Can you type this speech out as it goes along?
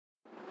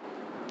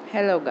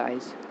Hello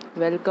guys,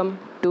 welcome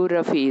to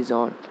Rafi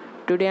Zone.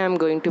 Today I'm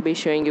going to be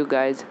showing you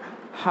guys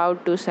how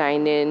to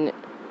sign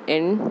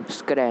in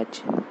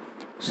Scratch.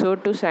 So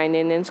to sign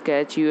in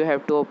Scratch you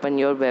have to open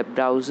your web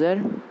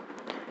browser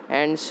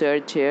and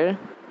search here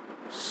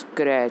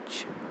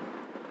Scratch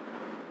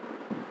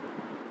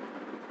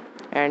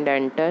and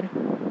enter.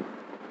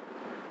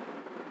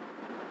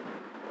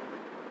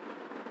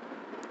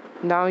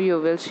 Now you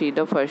will see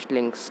the first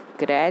link,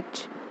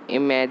 Scratch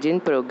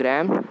Imagine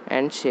Program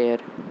and Share.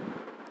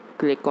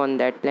 Click on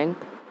that link.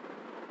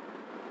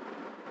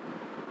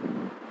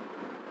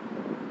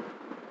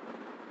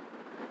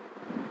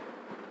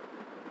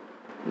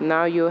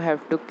 Now you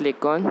have to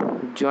click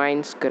on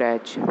Join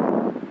Scratch.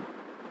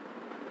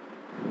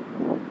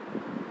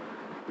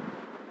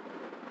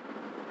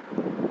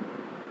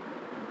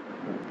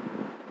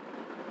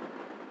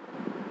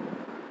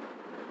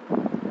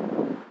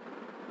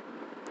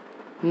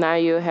 Now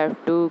you have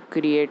to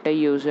create a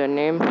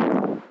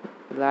username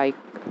like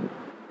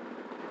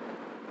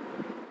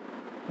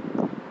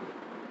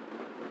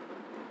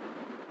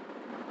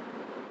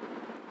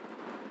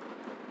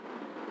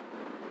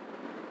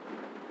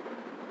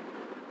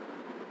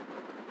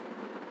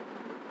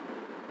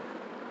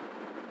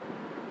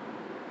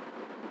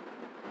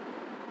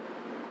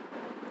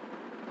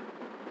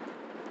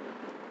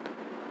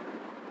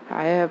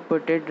I have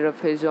put it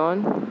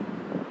Rafizon.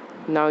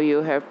 Now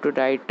you have to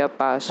write a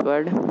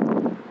password.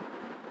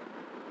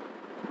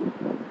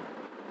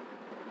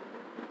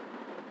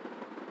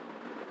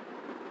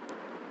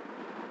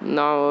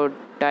 Now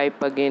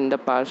type again the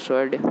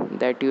password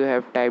that you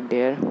have typed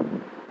here.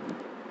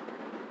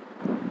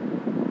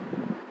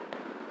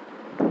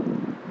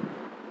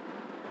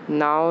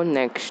 Now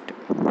next.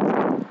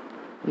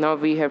 Now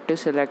we have to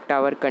select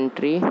our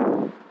country.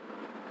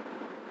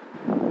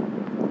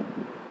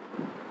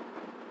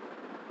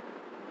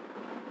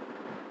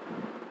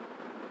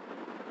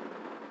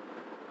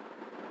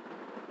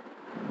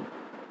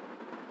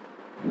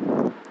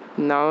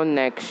 Now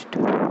next.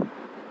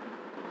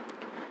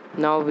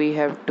 Now we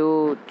have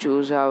to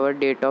choose our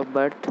date of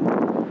birth.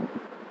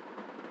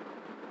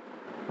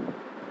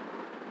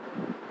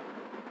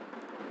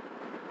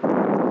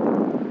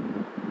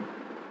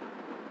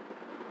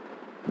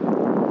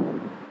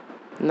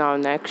 Now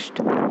next.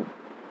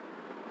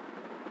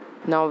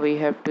 Now we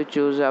have to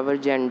choose our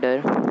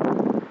gender.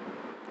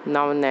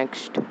 Now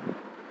next.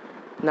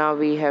 Now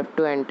we have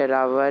to enter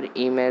our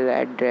email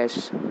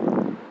address.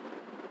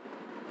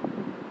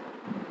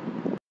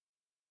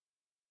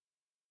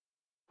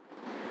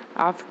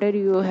 After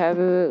you have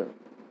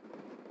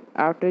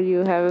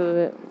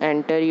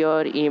enter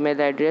your email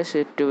address,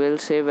 it will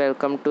say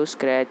welcome to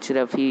Scratch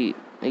Rafi,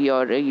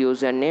 your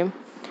username.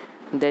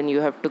 Then you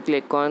have to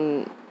click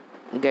on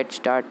get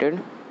started.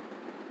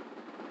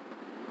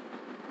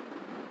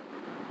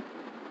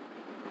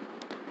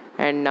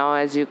 And now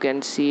as you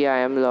can see, I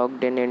am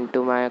logged in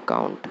into my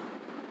account.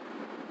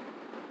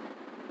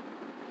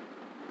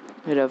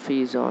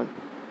 Rafi is on.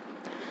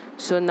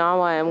 So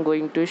now I am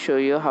going to show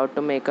you how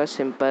to make a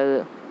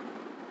simple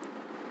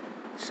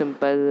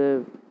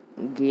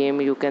game,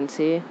 you can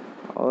say,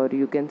 or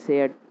you can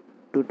say a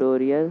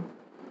tutorial.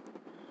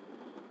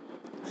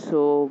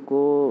 So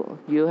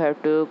you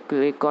have to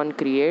click on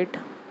create.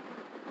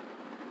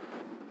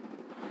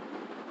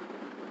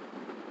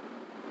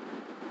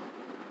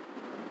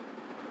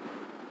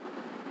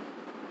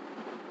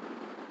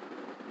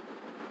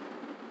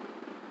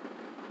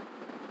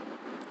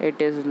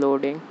 It is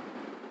loading.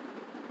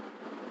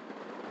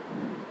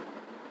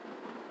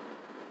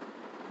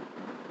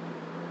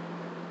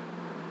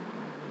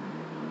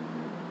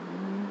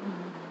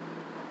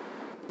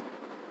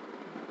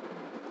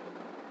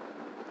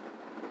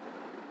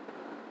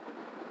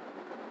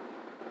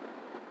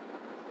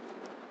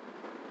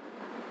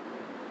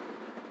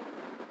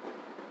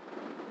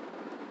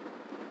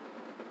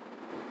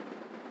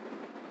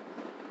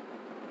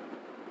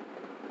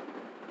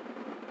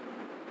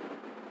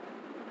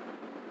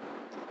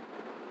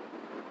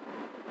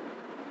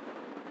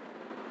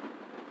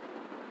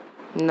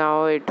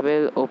 Now it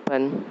will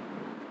open.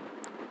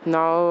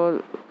 Now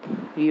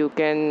you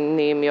can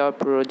name your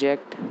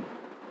project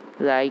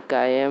like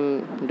I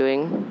am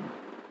doing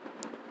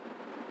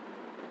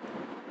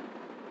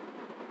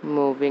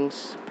moving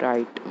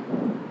sprite.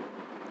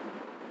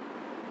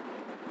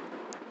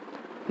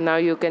 Now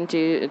you can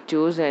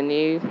choose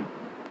any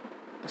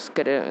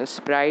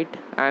sprite.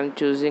 I'm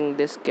choosing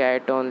this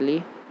cat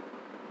only.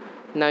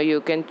 Now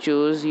you can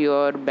choose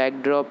your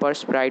backdrop or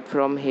sprite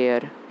from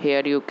here.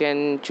 Here you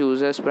can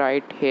choose a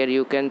sprite. Here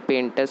you can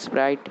paint a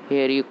sprite.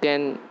 Here you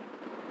can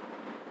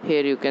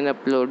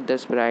upload the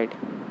sprite.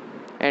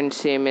 And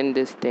same in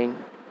this thing.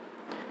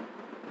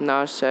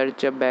 Now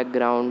search a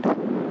background.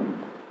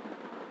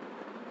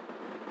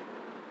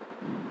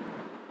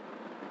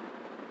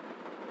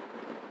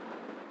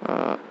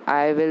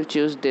 I will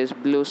choose this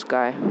blue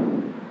sky.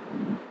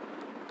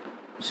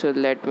 So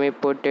let me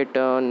put it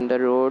on the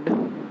road.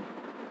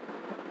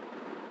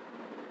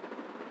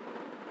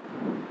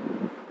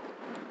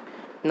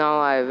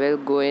 Now I will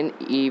go in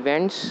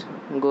events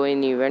go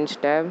in events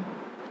tab.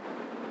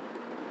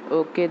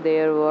 Okay,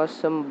 there was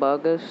some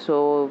bug,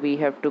 so we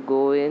have to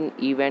go in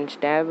events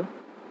tab.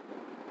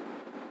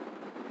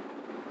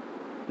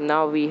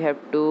 Now we have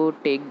to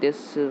take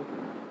this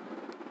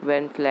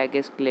when flag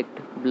is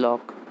clicked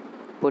block,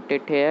 put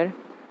it here.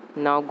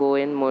 Now go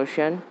in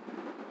motion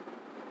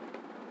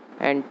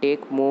and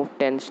take move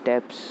 10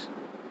 steps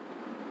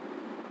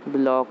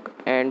block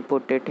and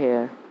put it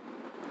here,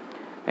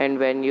 and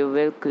when you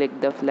will click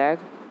the flag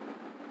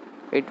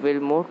it will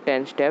move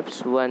 10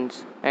 steps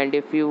once. And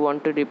if you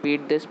want to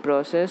repeat this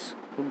process,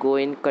 go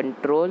in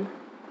control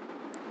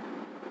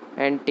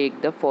and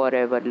take the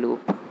forever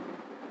loop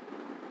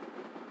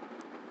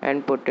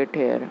and put it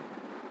here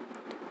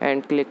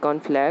and click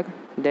on flag,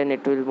 then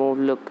it will move.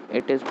 Look,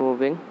 it is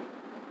moving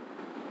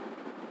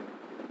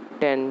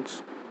 10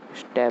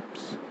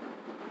 steps.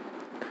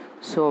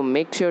 So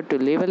make sure to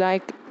leave a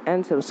like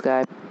and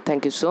subscribe.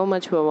 Thank you so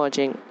much for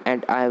watching,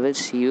 and I will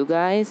see you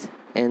guys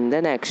in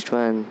the next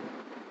one.